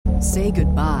Say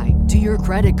goodbye to your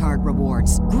credit card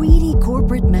rewards. Greedy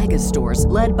corporate mega stores,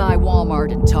 led by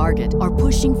Walmart and Target, are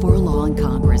pushing for a law in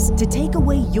Congress to take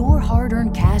away your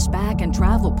hard-earned cash back and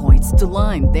travel points to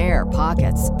line their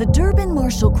pockets. The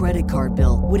Durbin-Marshall credit card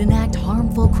bill would enact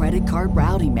harmful credit card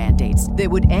routing mandates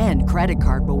that would end credit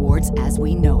card rewards as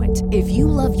we know it. If you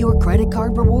love your credit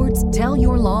card rewards, tell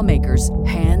your lawmakers,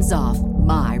 hands off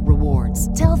my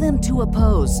rewards. Tell them to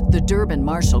oppose the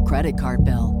Durbin-Marshall credit card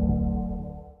bill.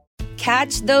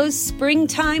 Catch those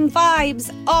springtime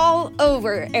vibes all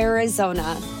over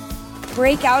Arizona.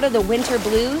 Break out of the winter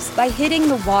blues by hitting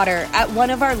the water at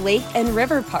one of our lake and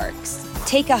river parks.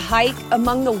 Take a hike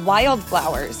among the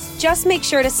wildflowers. Just make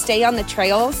sure to stay on the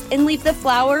trails and leave the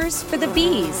flowers for the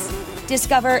bees.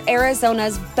 Discover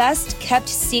Arizona's best kept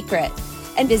secret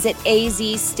and visit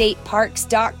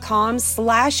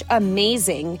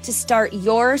azstateparks.com/amazing to start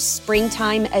your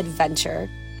springtime adventure.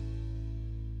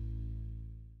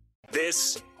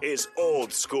 This is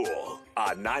Old School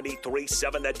on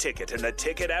 93.7 The Ticket and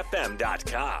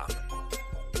theticketfm.com.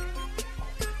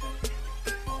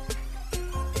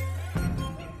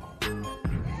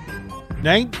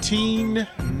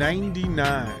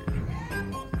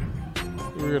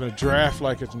 $19.99. We're going to draft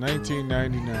like it's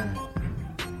 1999.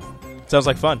 Sounds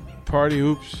like fun. Party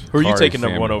hoops. Who are you taking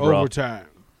number one overall? Overtime.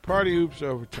 Party hoops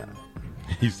overtime.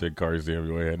 He said Cardi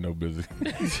Samuel had no business.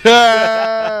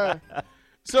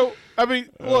 So, I mean,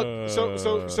 look,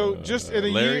 so just in a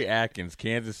Larry year. Atkins,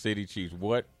 Kansas City Chiefs.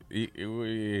 What?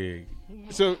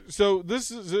 So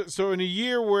this is in a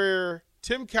year where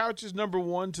Tim Couch is number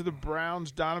 1 to the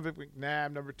Browns, Donovan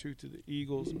McNabb number 2 to the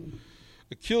Eagles,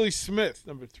 Achilles Smith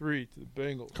number 3 to the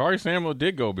Bengals. Cardi Samuel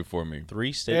did go before me.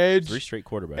 Three straight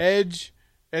quarterbacks.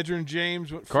 Edgerrin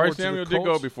James went Cardi 4 to Samuel the did Colts.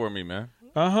 go before me, man.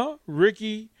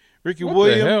 Ricky What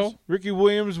Williams. the hell? Ricky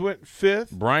Williams went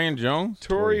 5th. Brian Jones.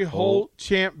 Torrey Holt,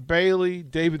 Champ Bailey,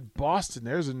 David Boston.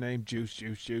 There's a name. Juice.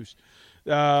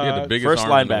 The biggest first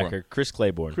arm in the linebacker, world. Chris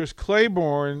Claiborne. Chris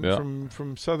Claiborne Yep.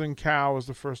 from Southern Cal was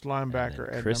the first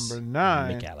linebacker at Chris number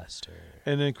 9. McAllister.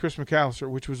 And then Chris McAllister,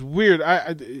 which was weird.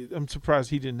 I'm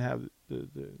surprised he didn't have the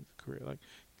career. Like,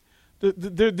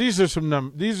 these are some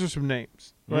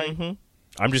names, right? Mm-hmm.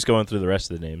 I'm just going through the rest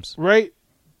of the names. Right?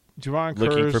 Javon Curse.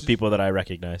 Looking for people that I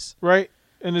recognize. Right?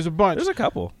 And there's a bunch. There's a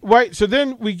couple. Right. So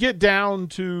then we get down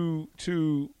to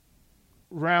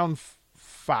round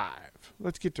 5.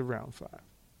 Let's get to round 5.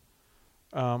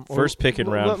 First pick in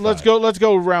round 5. Let's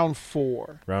go round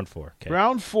 4. Round 4. Okay.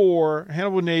 Round 4,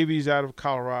 Hannibal Navy's out of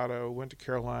Colorado, went to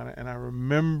Carolina, and I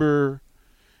remember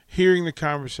hearing the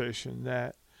conversation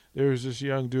that there was this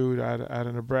young dude out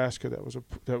of Nebraska that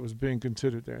was being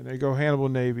considered there. And they go Hannibal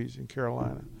Navy's in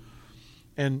Carolina.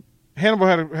 And Hannibal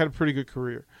had a pretty good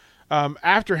career.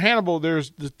 After Hannibal,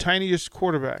 there's the tiniest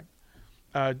quarterback.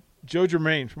 Joe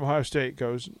Germain from Ohio State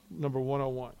goes number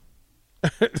 101.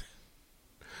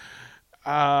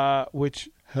 Which,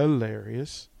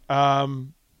 hilarious. Not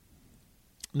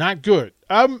good.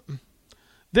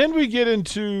 Then we get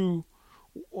into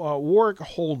Warwick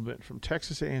Holdman from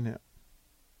Texas A&M.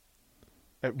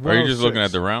 Are you just looking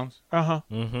at the rounds? Uh-huh.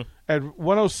 Mm-hmm. At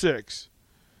 106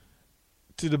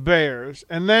 to the Bears.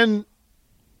 And then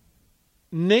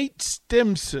Nate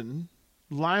Stimson,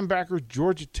 linebacker,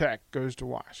 Georgia Tech, goes to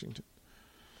Washington.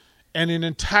 And an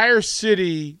entire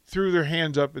city threw their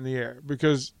hands up in the air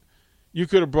because you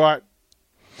could have brought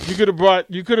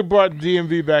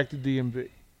DMV back to DMV.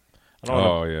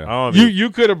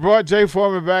 You could have brought Jay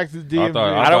Foreman back to DMV.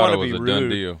 I don't want to be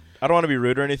rude. I don't want to be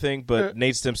rude or anything, but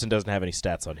Nate Stimson doesn't have any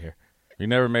stats on here. He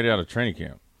never made it out of training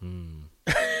camp.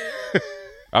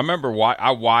 I remember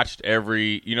I watched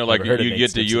every, you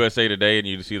get to USA Today and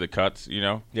you see the cuts,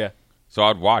 Yeah. So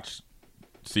I'd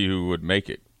see who would make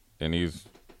it, and he's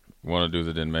one of the dudes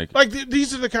that didn't make it. Like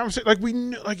these are the conversations. Like we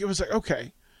knew, like it was like,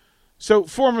 okay, so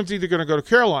Foreman's either going to go to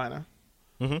Carolina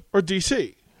or DC.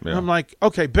 Yeah. And I'm like,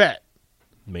 okay, bet.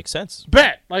 Makes sense.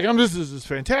 Bet. Like this is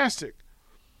fantastic,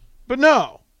 but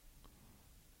no.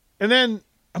 And then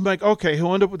I'm like, okay,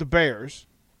 he'll end up with the Bears.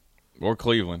 Or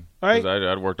Cleveland. Right?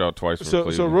 I'd worked out twice for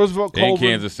Cleveland. So Roosevelt Colvin. And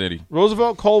Kansas City.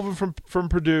 Roosevelt Colvin from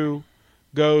Purdue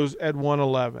goes at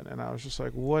 111. And I was just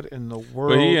like, what in the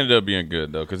world? But he ended up being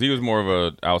good, though, because he was more of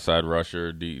an outside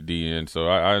rusher, DN. So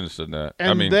I understood that.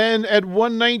 And then at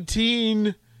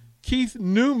 119, Keith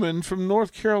Newman from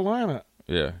North Carolina.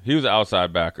 Yeah. He was an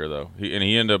outside backer, though. He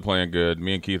ended up playing good.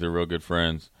 Me and Keith are real good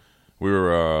friends. We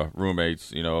were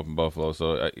roommates, up in Buffalo.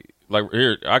 So,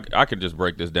 I could just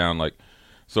break this down,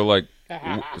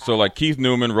 So Keith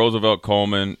Newman, Roosevelt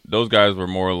Coleman, those guys were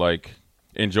more like,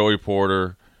 and Joey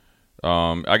Porter.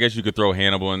 I guess you could throw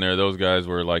Hannibal in there. Those guys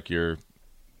were like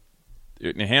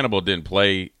Hannibal didn't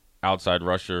play outside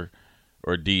rusher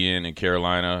or DN in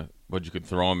Carolina, but you could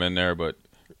throw him in there. But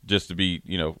just to be,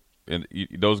 and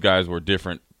those guys were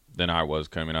different than I was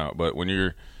coming out. But when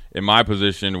you're in my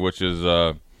position, which is,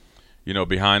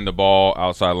 behind the ball,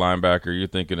 outside linebacker, you're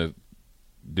thinking of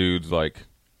dudes like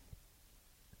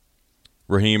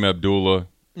Raheem Abdullah,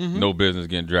 no business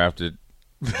getting drafted.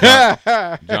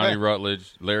 Johnny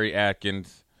Rutledge, Larry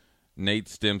Atkins, Nate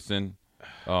Stimson,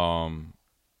 Wally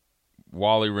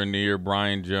Rainier,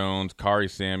 Brian Jones, Kari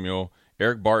Samuel.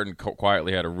 Eric Barton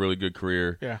quietly had a really good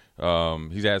career. Yeah.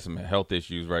 He's had some health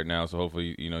issues right now, so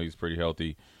hopefully, he's pretty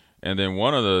healthy. And then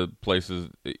one of the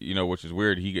places, which is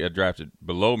weird, he got drafted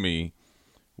below me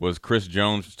was Chris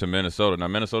Jones to Minnesota. Now,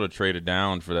 Minnesota traded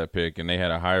down for that pick, and they had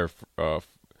a higher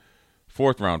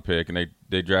fourth-round pick, and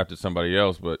they drafted somebody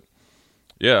else. But,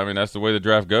 yeah, I mean, that's the way the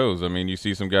draft goes. I mean, you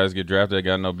see some guys get drafted that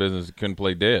got no business, couldn't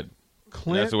play dead.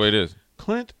 That's the way it is.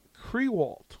 Clint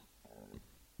Krewalt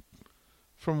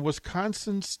from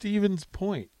Wisconsin Stevens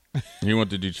Point. He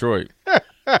went to Detroit.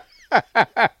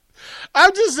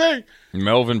 I'm just saying.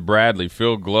 Melvin Bradley,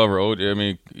 Phil Glover. I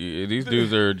mean, these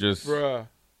dudes are just. Bruh.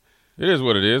 It is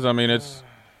what it is. I mean, it's.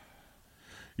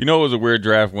 It was a weird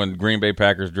draft when Green Bay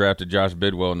Packers drafted Josh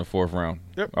Bidwell in the 4th round.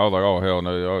 Yep. I was like, oh hell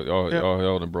no, oh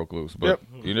hell, and broke loose. But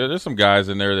there's some guys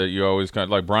in there that you always kind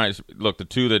of like. Brian, look, the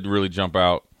two that really jump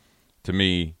out to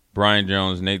me: Brian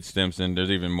Jones, Nate Stimson. There's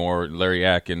even more. Larry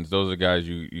Atkins. Those are guys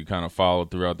you kind of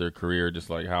followed throughout their career. Just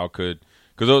like because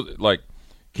those like.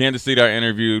 Kansas City I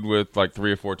interviewed with like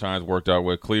 3 or 4 times, worked out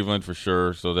with. Cleveland for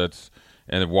sure,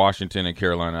 and Washington and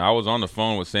Carolina. I was on the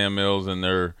phone with Sam Mills and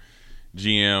their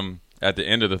GM at the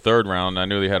end of the 3rd round. I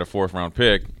knew they had a 4th-round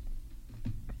pick.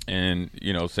 And,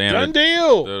 Sam. Done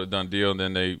deal. Done deal. And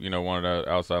then they, wanted an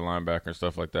outside linebacker and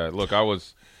stuff like that. Look, I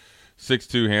was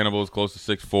 6'2", Hannibal was close to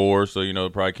 6'4", so,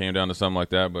 it probably came down to something like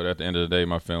that. But at the end of the day,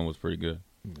 my film was pretty good.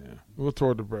 Yeah. We'll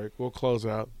throw it to break. We'll close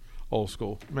out Old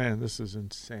School. Man, this is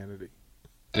insanity.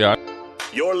 Yeah.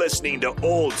 You're listening to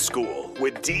Old School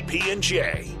with DP and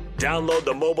J. Download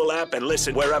the mobile app and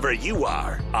listen wherever you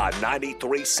are on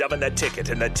 93.7 The Ticket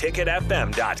and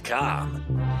theticketfm.com.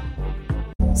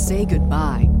 Say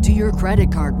goodbye to your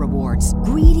credit card rewards.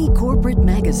 Greedy corporate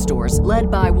mega stores,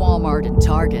 led by Walmart and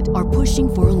Target, are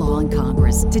pushing for a law in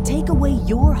Congress to take away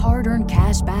your hard-earned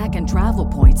cash back and travel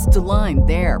points to line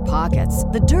their pockets.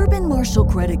 The Durbin-Marshall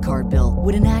credit card bill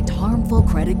would enact harmful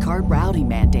credit card routing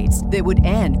mandates that would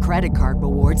end credit card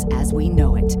rewards as we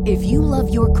know it. If you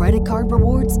love your credit card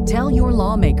rewards, tell your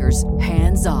lawmakers,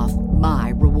 hands off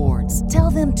my rewards. Tell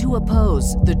them to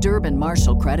oppose the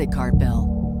Durbin-Marshall credit card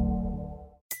bill.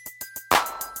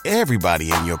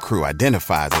 Everybody in your crew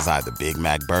identifies as either Big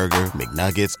Mac Burger,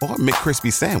 McNuggets, or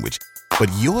McCrispy Sandwich.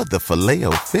 But you're the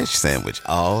Filet-O-Fish Sandwich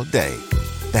all day.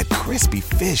 That crispy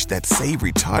fish, that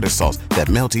savory tartar sauce, that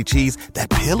melty cheese,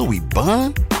 that pillowy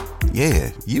bun.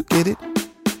 Yeah, you get it.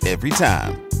 Every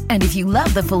time. And if you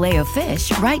love the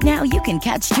Filet-O-Fish, right now you can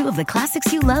catch 2 of the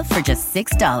classics you love for just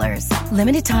 $6.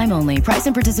 Limited time only. Price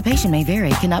and participation may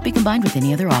vary. Cannot be combined with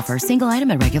any other offer. Single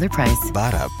item at regular price.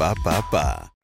 Ba-da-ba-ba-ba.